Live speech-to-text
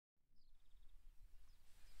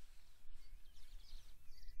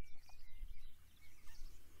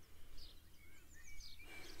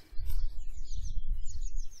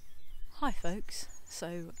Hi folks,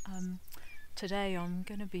 so today I'm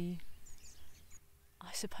going to be,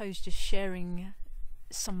 I suppose, just sharing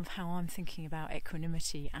some of how I'm thinking about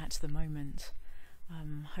equanimity at the moment,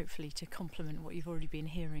 hopefully to complement what you've already been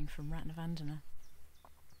hearing from Ratnavandana.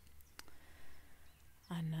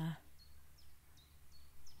 And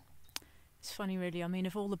it's funny really, I mean,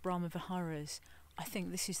 of all the Brahma Viharas, I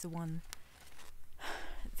think this is the one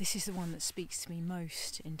that speaks to me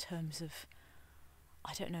most in terms of,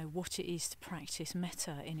 I don't know, what it is to practice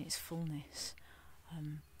metta in its fullness.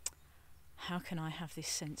 How can I have this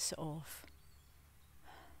sense of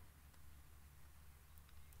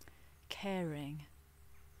caring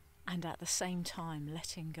and at the same time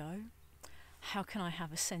letting go? How can I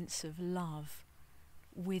have a sense of love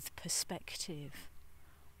with perspective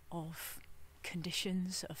of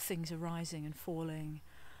conditions, of things arising and falling?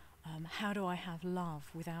 How do I have love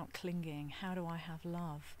without clinging? How do I have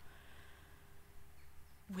love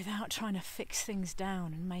without trying to fix things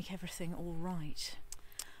down and make everything all right?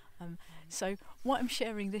 So what I'm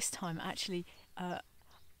sharing this time actually,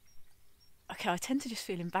 okay, I tend to just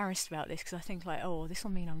feel embarrassed about this because I think like, oh, this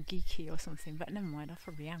will mean I'm geeky or something, but never mind, I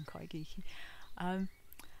probably am quite geeky.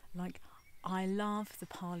 Like, I love the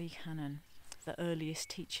Pali Canon, the earliest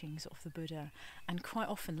teachings of the Buddha, and quite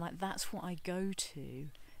often like that's what I go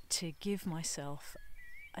to give myself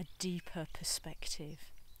a deeper perspective.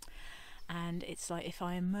 And it's like if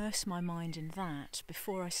I immerse my mind in that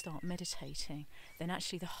before I start meditating, then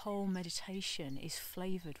actually the whole meditation is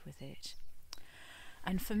flavoured with it.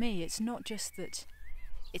 And for me, it's not that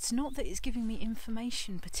it's giving me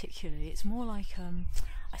information particularly, it's more like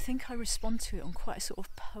I think I respond to it on quite a sort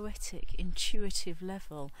of poetic, intuitive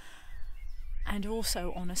level, and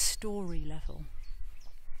also on a story level.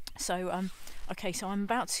 So okay, so I'm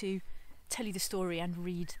about to tell you the story and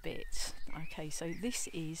read the bit. Okay, so this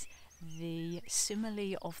is the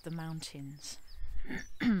simile of the mountains.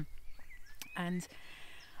 And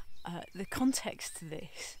the context to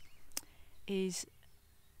this is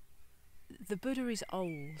the Buddha is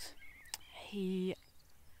old. He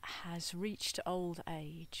has reached old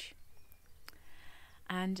age.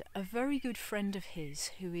 And a very good friend of his,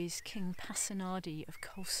 who is King Pasenadi of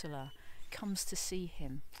Kosala, comes to see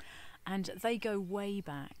him. And they go way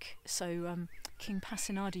back. So King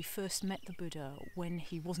Pasenadi first met the Buddha when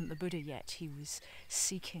he wasn't the Buddha yet. He was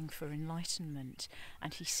seeking for enlightenment,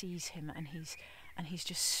 and he sees him, and he's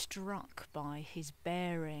just struck by his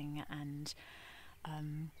bearing and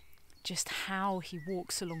just how he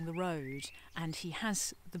walks along the road. And he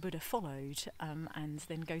has the Buddha followed, and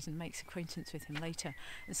then goes and makes acquaintance with him later.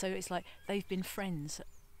 And so it's like they've been friends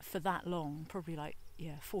for that long, probably like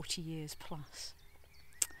 40 years plus.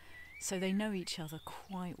 So they know each other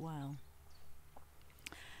quite well.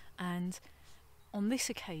 And on this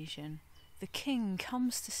occasion, the king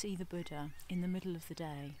comes to see the Buddha in the middle of the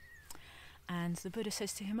day. And the Buddha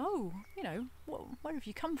says to him, oh, where have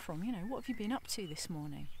you come from? What have you been up to this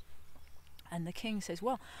morning? And the king says,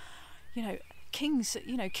 well, kings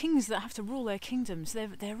that have to rule their kingdoms,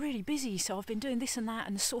 they're really busy. So I've been doing this and that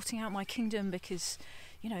and sorting out my kingdom because,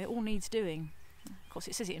 it all needs doing. Of course,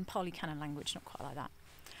 it says it in Pali Canon language, not quite like that.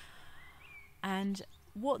 And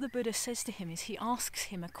what the Buddha says to him is he asks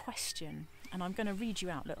him a question, and I'm going to read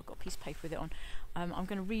you out. Look, I've got a piece of paper with it on. I'm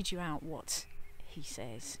going to read you out what he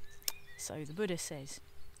says. So the Buddha says,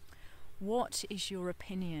 "What is your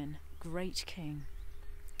opinion, great king?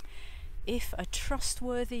 If a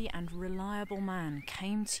trustworthy and reliable man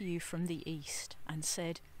came to you from the east and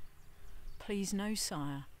said, 'Please know,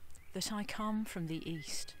 sire, that I come from the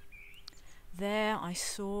east. There I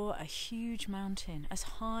saw a huge mountain as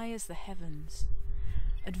high as the heavens,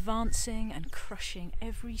 advancing and crushing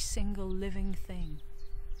every single living thing.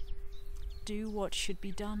 Do what should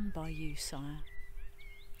be done by you, sire.'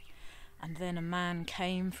 And then a man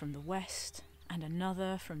came from the west, and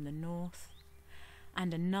another from the north,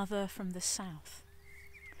 and another from the south,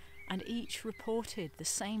 and each reported the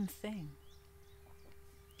same thing.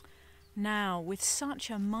 Now, with such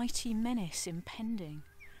a mighty menace impending,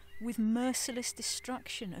 with merciless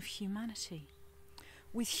destruction of humanity,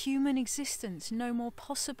 with human existence no more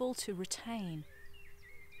possible to retain,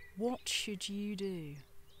 what should you do?"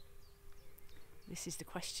 This is the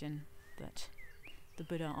question that the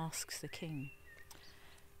Buddha asks the king.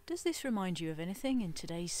 Does this remind you of anything in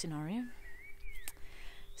today's scenario?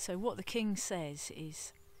 So what the king says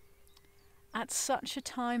is, "At such a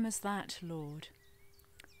time as that, Lord,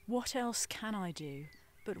 what else can I do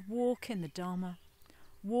but walk in the Dharma,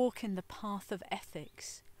 walk in the path of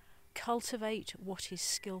ethics, cultivate what is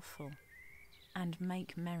skillful, and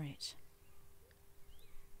make merit?"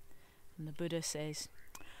 And the Buddha says,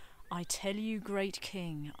 I tell you, great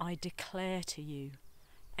king, I declare to you,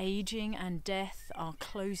 aging and death are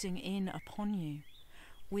closing in upon you.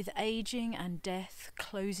 With aging and death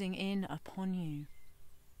closing in upon you,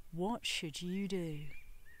 what should you do?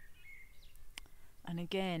 And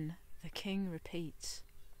again, the king repeats,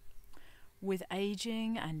 with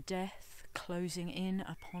aging and death closing in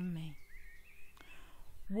upon me,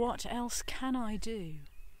 what else can I do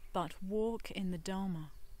but walk in the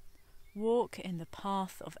Dharma, walk in the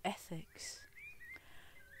path of ethics,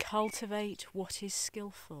 cultivate what is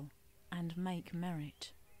skillful and make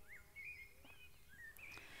merit?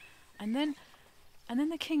 And then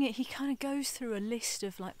the king, he kind of goes through a list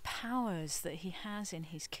of like powers that he has in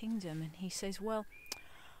his kingdom, and he says, well,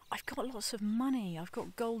 I've got lots of money, I've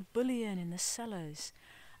got gold bullion in the cellars,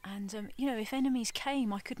 and if enemies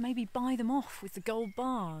came, I could maybe buy them off with the gold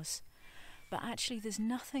bars. But actually there's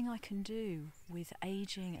nothing I can do with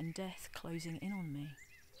aging and death closing in on me.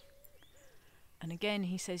 And again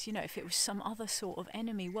he says, if it was some other sort of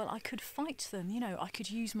enemy, well, I could fight them, I could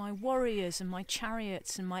use my warriors and my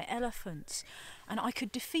chariots and my elephants, and I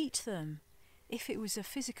could defeat them if it was a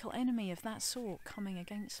physical enemy of that sort coming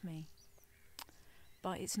against me.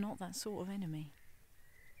 But it's not that sort of enemy.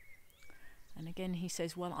 And again he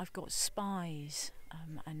says, well, I've got spies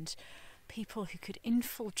and people who could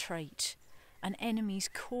infiltrate an enemy's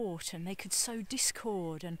court, and they could sow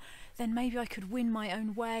discord, and then maybe I could win my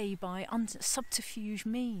own way by subterfuge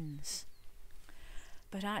means.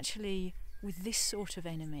 But actually, with this sort of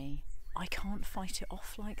enemy, I can't fight it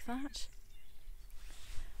off like that.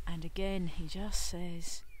 And again he just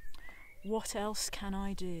says, what else can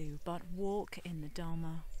I do but walk in the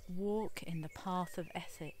Dharma, walk in the path of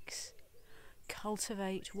ethics,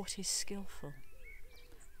 cultivate what is skillful,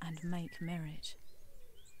 and make merit?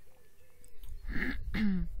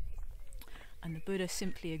 And the Buddha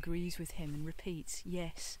simply agrees with him and repeats,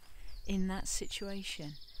 yes, in that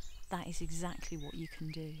situation, that is exactly what you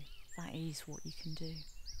can do. That is what you can do.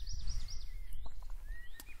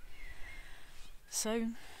 So,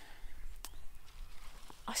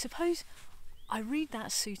 I suppose I read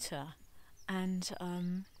that sutta and,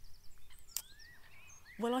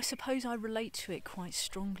 I suppose I relate to it quite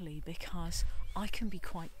strongly, because I can be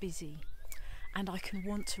quite busy. And I can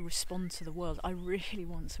want to respond to the world. I really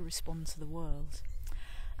want to respond to the world.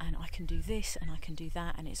 And I can do this and I can do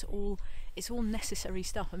that, and it's all necessary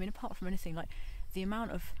stuff. I mean, apart from anything, like the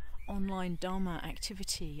amount of online Dharma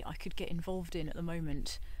activity I could get involved in at the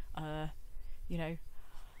moment, I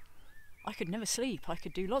could never sleep. I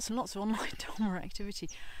could do lots and lots of online Dharma activity.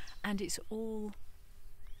 And it's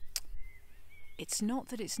not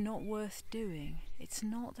that it's not worth doing. It's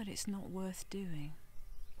not that it's not worth doing.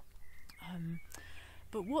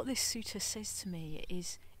 But what this sutta says to me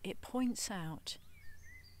is, it points out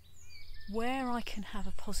where I can have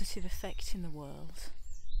a positive effect in the world,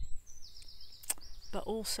 but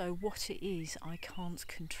also what it is I can't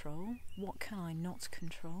control. What can I not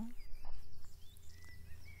control?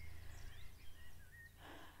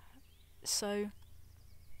 So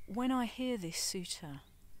when I hear this sutta,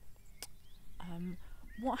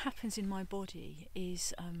 what happens in my body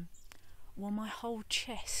is my whole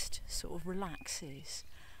chest sort of relaxes,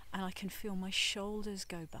 and I can feel my shoulders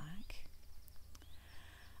go back,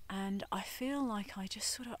 and I feel like I just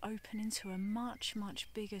sort of open into a much,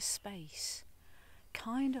 much bigger space,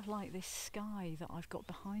 kind of like this sky that I've got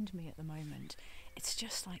behind me at the moment. It's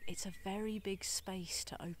just like, it's a very big space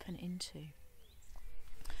to open into.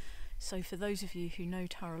 So for those of you who know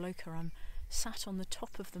Taraloka, I'm sat on the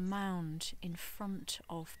top of the mound in front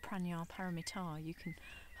of Prajnaparamita. You can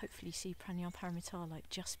hopefully see Prajnaparamita like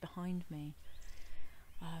just behind me.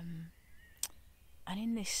 And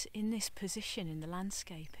in this position in the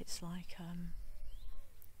landscape, it's like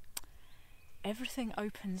everything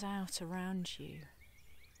opens out around you,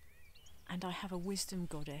 and I have a wisdom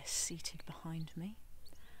goddess seated behind me,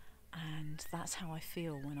 and that's how I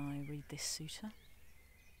feel when I read this sutta.